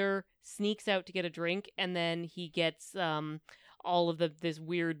Ponder sneaks out to get a drink, and then he gets all of this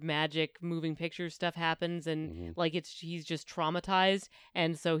weird magic moving picture stuff happens, and like he's just traumatized,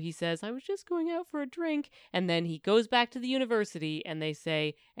 and so he says, I was just going out for a drink, and then he goes back to the university, and they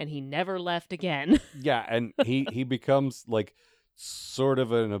say, and he never left again. Yeah, and he becomes like sort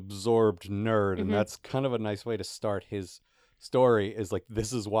of an absorbed nerd, and that's kind of a nice way to start his story, is like,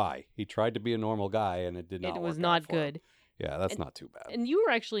 this is why he tried to be a normal guy and it did not It was work not out for good. him. Yeah, that's not too bad. And you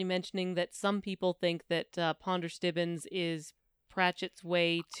were actually mentioning that some people think that Ponder Stibbins is Pratchett's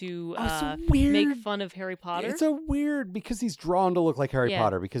way to make fun of Harry Potter. It's a weird, because he's drawn to look like Harry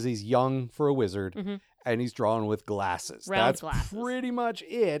Potter, because he's young for a wizard, and he's drawn with glasses. Round That's glasses. pretty much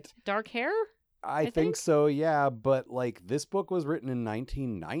it. Dark hair? I think so, yeah, but like, this book was written in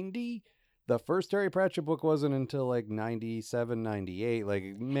 1990. The first Terry Pratchett book wasn't until like 97, 98, like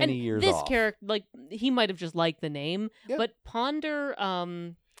many years this off. character, like, he might have just liked the name, Yep. but Ponder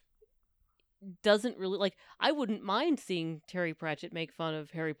doesn't really, like, I wouldn't mind seeing Terry Pratchett make fun of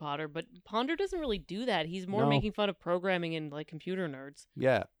Harry Potter, but Ponder doesn't really do that. He's more making fun of programming and like computer nerds.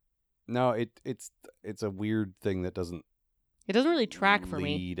 Yeah. No, it's a weird thing that doesn't really track for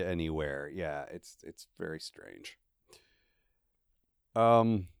me. Lead anywhere. Yeah, it's very strange.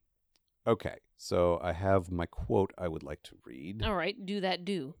 Okay, so I have my quote I would like to read. All right,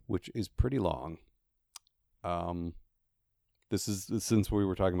 do. Which is pretty long. This is since we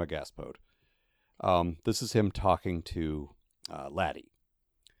were talking about Gaspode. This is him talking to Laddie.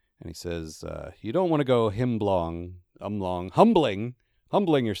 And he says, you don't want to go humbling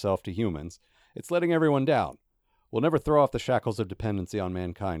yourself to humans. It's letting everyone down. We'll never throw off the shackles of dependency on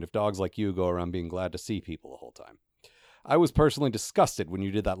mankind if dogs like you go around being glad to see people the whole time. I was personally disgusted when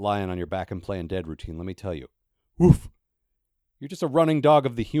you did that lying on your back and playing dead routine, let me tell you. Woof! You're just a running dog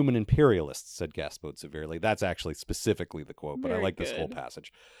of the human imperialists, said Gaspode severely. That's actually specifically the quote, but I like this whole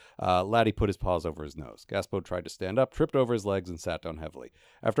passage. Laddie put his paws over his nose. Gaspode tried to stand up, tripped over his legs, and sat down heavily.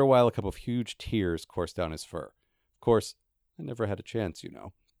 After a while, a couple of huge tears coursed down his fur. Of course, I never had a chance, you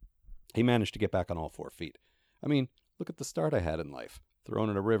know. He managed to get back on all 4 feet. I mean, look at the start I had in life.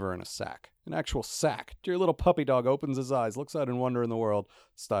 Thrown in a river in a sack. An actual sack. Dear little puppy dog opens his eyes, looks out in wonder in the world,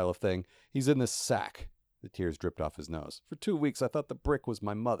 style of thing. He's in this sack. The tears dripped off his nose. For 2 weeks, I thought the brick was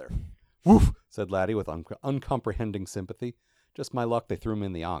my mother. Woof, said Laddie with uncomprehending sympathy. Just my luck they threw me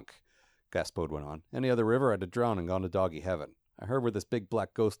in the Ankh. Gaspode went on. Any other river, I'd have drowned and gone to doggy heaven. I heard where this big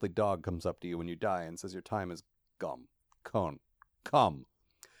black ghostly dog comes up to you when you die and says your time is come.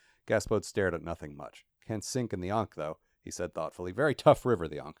 Gaspode stared at nothing much. Can't sink in the Ankh, though, he said thoughtfully. Very tough river,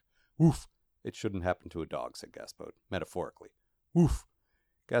 the Ankh. Woof. It shouldn't happen to a dog, said Gaspode, metaphorically. Woof.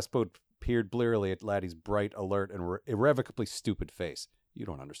 Gaspode peered blearily at Laddie's bright, alert, and irrevocably stupid face. You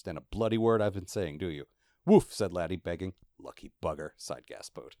don't understand a bloody word I've been saying, do you? Woof, said Laddie, begging. Lucky bugger, sighed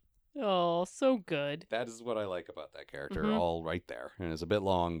Gaspode. Oh, so good. That is what I like about that character, all right there. And it's a bit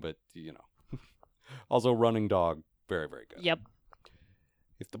long, but, you know. Also, running dog, very, very good. Yep.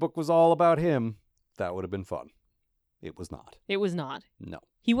 If the book was all about him, that would have been fun. It was not. It was not. No.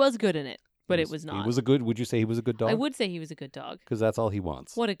 He was good in it, but it was not. He was a good, would you say he was a good dog? I would say he was a good dog. Because that's all he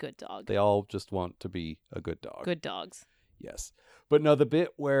wants. What a good dog. They all just want to be a good dog. Good dogs. Yes. But no, the bit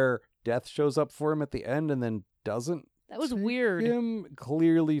where Death shows up for him at the end and then doesn't. That was weird. Him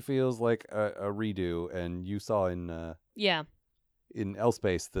clearly feels like a redo. And you saw in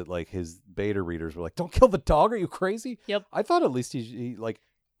Elspace that like his beta readers were like, don't kill the dog. Are you crazy? Yep. I thought at least he like,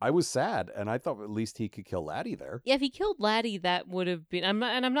 I was sad, and I thought at least he could kill Laddie there. Yeah, if he killed Laddie, that would have been.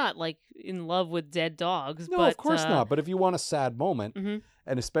 I'm not like in love with dead dogs. No, but, of course not. But if you want a sad moment,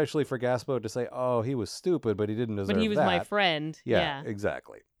 and especially for Gaspode to say, "Oh, he was stupid, but he didn't deserve that." But he was my friend. Yeah,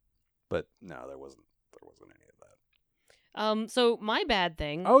 exactly. But no, there wasn't any of that. So my bad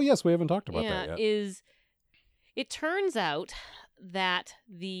thing. Oh yes, we haven't talked about that yet. Is it turns out that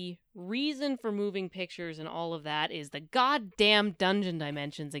the reason for moving pictures and all of that is the goddamn dungeon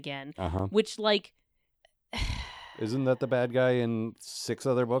dimensions again. Uh-huh. Which, like, Isn't that the bad guy in 6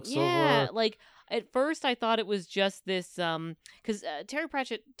 other books so Yeah, far? like at first I thought it was just this because Terry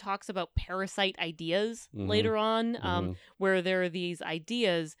Pratchett talks about parasite ideas later on, where there are these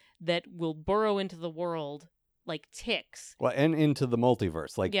ideas that will burrow into the world like ticks. Well, and into the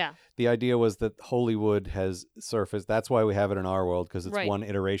multiverse. Like, Yeah. the idea was that Hollywood has surfaced. That's why we have it in our world, because it's Right. one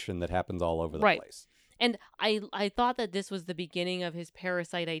iteration that happens all over the Right. place. And I thought that this was the beginning of his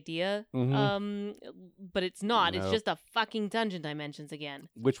parasite idea, but it's not. It's No. just a fucking Dungeon Dimensions again.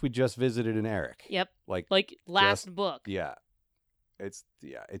 Which we just visited in Eric. Yep. Like last book. Yeah. It's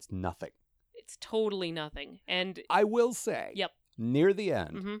nothing. It's totally nothing. And I will say, Yep. near the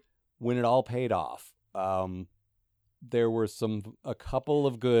end, when it all paid off, there were a couple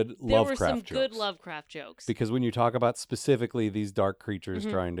of good Lovecraft jokes. There were some good Lovecraft jokes. Because when you talk about specifically these dark creatures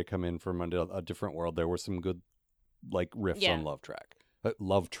trying to come in from a different world, there were some good like riffs on Love Track.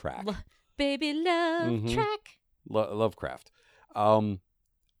 Baby Love Track. Lovecraft.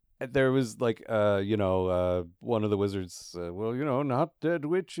 There was like one of the wizards, not dead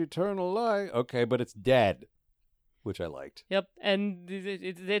witch, eternal lie. Okay, but it's dead, which I liked. Yep, and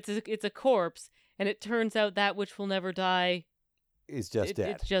it's a corpse, and it turns out that which will never die is just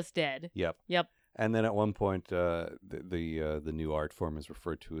dead. It's just dead. Yep. And then at one point, the new art form is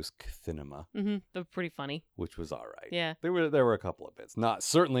referred to as Cthinema. They're pretty funny. Which was all right. Yeah. There were a couple of bits.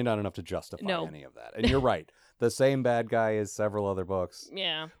 Certainly not enough to justify any of that. And you're right. The same bad guy as several other books.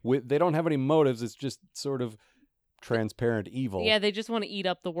 Yeah. They don't have any motives. It's just sort of transparent evil. Yeah, they just want to eat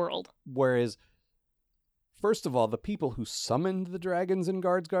up the world. Whereas, first of all, the people who summoned the dragons and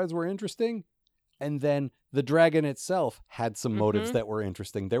guards were interesting. And then the dragon itself had some motives that were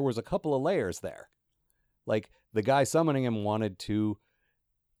interesting. There was a couple of layers there. Like, the guy summoning him wanted to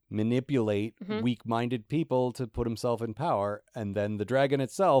manipulate weak-minded people to put himself in power. And then the dragon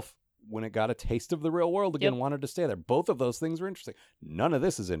itself, when it got a taste of the real world again, wanted to stay there. Both of those things were interesting. None of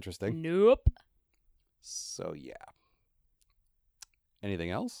this is interesting. Nope. So, yeah. Anything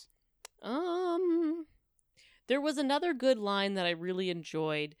else? There was another good line that I really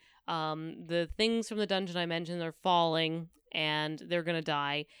enjoyed. The things from the dungeon I mentioned are falling and they're gonna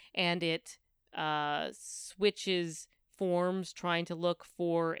die, and it switches forms, trying to look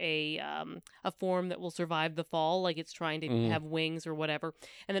for a form that will survive the fall, like it's trying to have wings or whatever,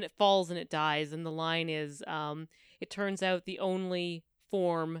 and then it falls and it dies. And the line is, it turns out the only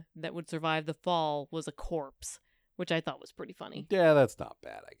form that would survive the fall was a corpse, which I thought was pretty funny. Yeah, that's not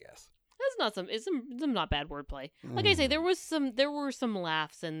bad, I guess. It's some not bad wordplay. Like I say, there were some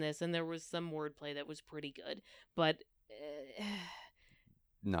laughs in this, and there was some wordplay that was pretty good, but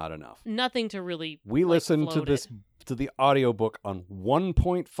not enough. Nothing to really. We listened to the audiobook on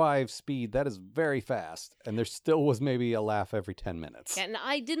 1.5 speed. That is very fast, and there still was maybe a laugh every 10 minutes. And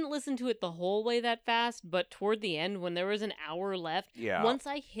I didn't listen to it the whole way that fast, but toward the end, when there was an hour left,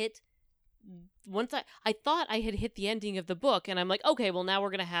 once I thought I had hit the ending of the book, and I'm like, okay, well, now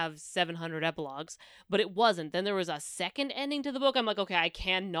we're going to have 700 epilogues, but it wasn't. Then there was a second ending to the book. I'm like, okay, I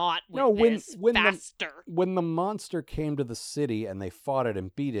cannot faster. When the monster came to the city and they fought it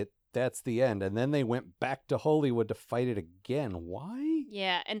and beat it, that's the end. And then they went back to Hollywood to fight it again. Why?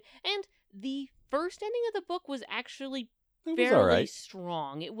 Yeah, and the first ending of the book was actually It was fairly all right.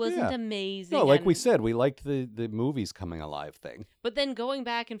 strong. It wasn't amazing. No, like we said, we liked the movies coming alive thing. But then going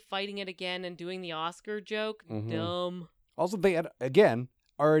back and fighting it again and doing the Oscar joke, dumb. Also, they had, again,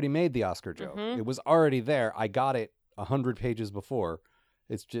 already made the Oscar joke. It was already there. I got it 100 pages before.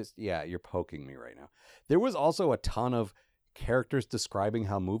 It's just, you're poking me right now. There was also a ton of characters describing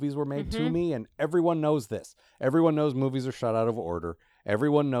how movies were made to me, and everyone knows this. Everyone knows movies are shot out of order.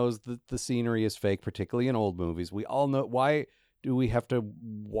 Everyone knows that the scenery is fake, particularly in old movies. We all know. Why do we have to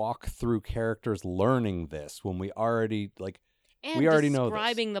walk through characters learning this when we already know this?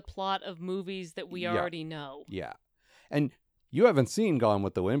 Describing the plot of movies that we already know. Yeah. And you haven't seen Gone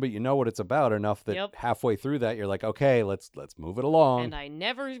with the Wind, but you know what it's about enough that halfway through that you're like, okay, let's move it along. And I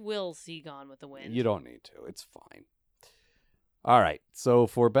never will see Gone with the Wind. You don't need to. It's fine. All right. So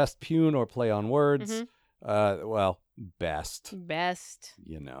for best pun or play on words, best. Best.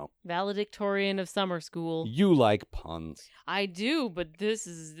 Valedictorian of summer school. You like puns. I do, but the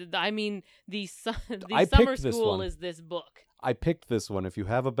I summer picked this school one. is this book. I picked this one. If you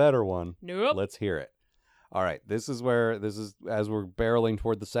have a better one, nope. Let's hear it. All right. This is as we're barreling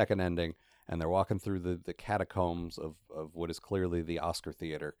toward the second ending, and they're walking through the catacombs of what is clearly the Oscar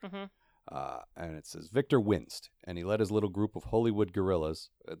Theater. And it says, Victor winced, and he led his little group of Hollywood gorillas,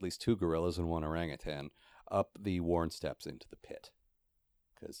 at least 2 gorillas and 1 orangutan, up the worn steps into the pit.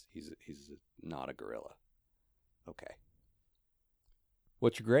 Because he's not a gorilla. Okay.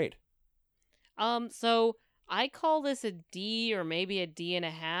 What's your grade? So I call this a D or maybe a D and a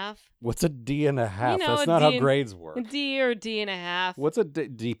half. What's a D and a half? You know, That's a not D how and- grades A work. D or a D and a half. What's a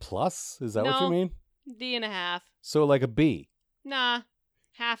D plus? Is that what you No. mean? D and a half. So like a B. Nah,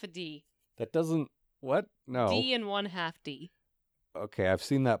 half a D. That doesn't. What? No. D and 1/2 D. Okay, I've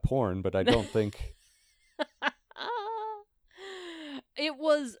seen that porn, but I don't think. It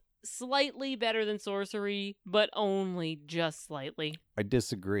was slightly better than sorcery, but only just slightly. I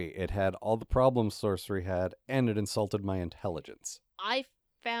disagree. It had all the problems sorcery had, and it insulted my intelligence. I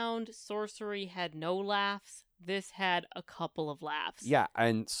found sorcery had no laughs. This had a couple of laughs. Yeah,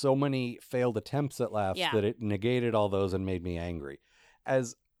 and so many failed attempts at laughs Yeah. that it negated all those and made me angry.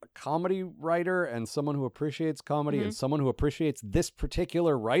 As a comedy writer and someone who appreciates comedy and someone who appreciates this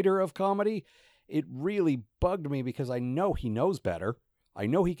particular writer of comedy, it really bugged me because I know he knows better. I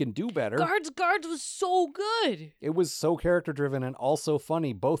know he can do better. Guards was so good. It was so character driven and also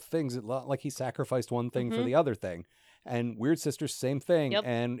funny. Both things, like he sacrificed one thing for the other thing. And Weird Sisters, same thing. Yep.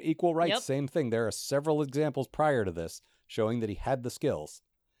 And Equal Rights, Yep. same thing. There are several examples prior to this showing that he had the skills.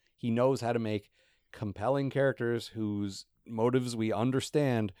 He knows how to make compelling characters whose motives we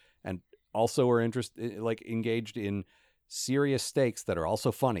understand and also are engaged in serious stakes that are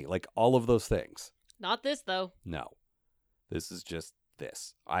also funny. Like all of those things. Not this though. No. This is just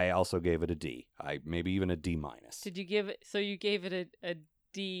this. I also gave it a D. Maybe even a D minus. Did you give it? So you gave it a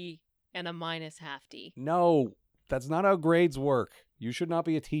D and a -1/2 D. No, that's not how grades work. You should not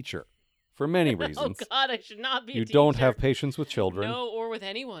be a teacher for many Oh reasons. God, I should not be. You a teacher. don't have patience with children. No, or with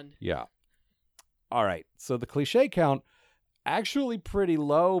anyone. Yeah. All right. So the cliche count actually pretty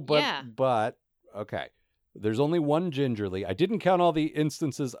low, but Yeah. Okay. There's only one Gingerly. I didn't count all the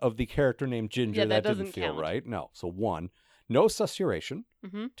instances of the character named Ginger. Yeah, that didn't doesn't feel count. right. No. So 1. No susurration.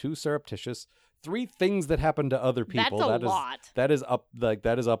 Mm-hmm. 2 surreptitious. 3 things that happen to other people. That's a lot. That is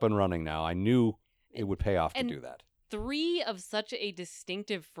up and running now. I knew it would pay off to And do that. 3 of such a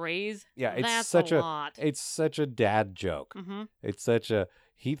distinctive phrase. Yeah, it's that's such a lot. It's such a dad joke. Mm-hmm. It's such a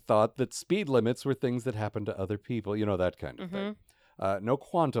he thought that speed limits were things that happened to other people, that kind of thing. No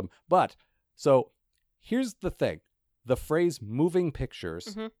quantum. But so here's the thing. The phrase moving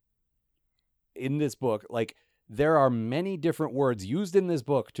pictures in this book, like there are many different words used in this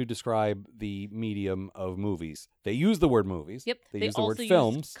book to describe the medium of movies. They use the word movies. Yep. They, They use the word also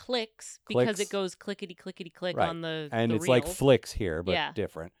films. used clicks because Clicks. it goes clickety click Right. on the And the it's like reel. flicks here, but Yeah.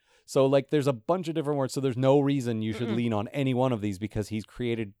 different. So like there's a bunch of different words. So there's no reason you should lean on any one of these because he's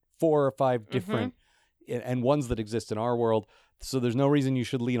created 4 or 5 different and ones that exist in our world. So there's no reason you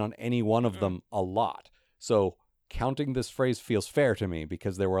should lean on any one of them a lot. So counting this phrase feels fair to me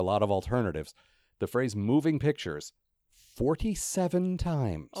because there were a lot of alternatives. The phrase moving pictures 47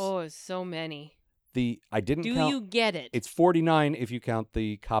 times. Oh, so many. I didn't Do count. you get it? It's 49 if you count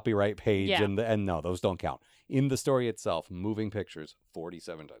the copyright page Yeah. and no, those don't count. In the story itself, moving pictures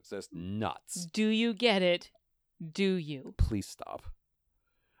 47 times. That's nuts. Do you get it? Do you? Please stop.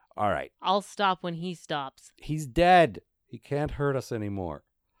 All right. I'll stop when he stops. He's dead. He can't hurt us anymore.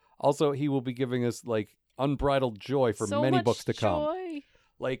 Also, he will be giving us like unbridled joy for so many much books to come. joy.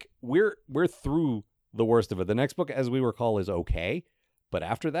 Like we're through the worst of it. The next book, As We Recall, is okay, but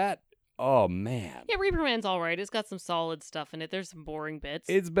after that, oh man. Yeah, Reaper Man's all right. It's got some solid stuff in it. There's some boring bits.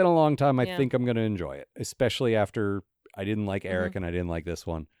 It's been a long time. I Yeah. think I'm going to enjoy it, especially after I didn't like Eric and I didn't like this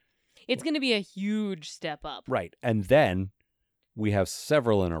one. It's going to be a huge step up. Right. And then we have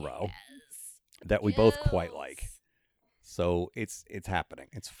several in a row that we both quite like. So it's happening.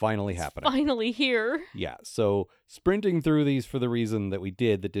 It's finally happening. Finally here. Yeah. So sprinting through these for the reason that we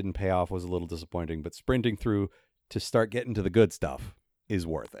did that didn't pay off was a little disappointing, but sprinting through to start getting to the good stuff is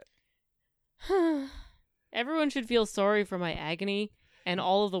worth it. Everyone should feel sorry for my agony and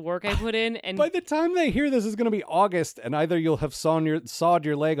all of the work I put in. And By the time they hear this is going to be August, and either you'll have sawed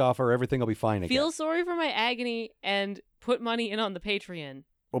your leg off or everything will be fine again. feel sorry for my agony and put money in on the Patreon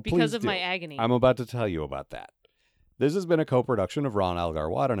Well, because please of do. my agony. I'm about to tell you about that. This has been a co-production of Ron Algar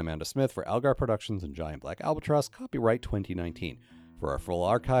Watt and Amanda Smith for Algar Productions and Giant Black Albatross, copyright 2019. For our full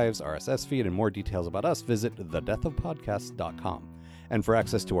archives, RSS feed, and more details about us, visit thedeathofpodcasts.com. And for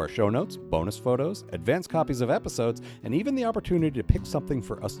access to our show notes, bonus photos, advanced copies of episodes, and even the opportunity to pick something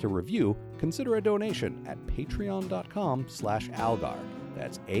for us to review, consider a donation at patreon.com/Algar.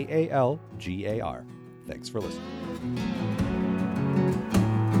 That's AALGAR. Thanks for listening.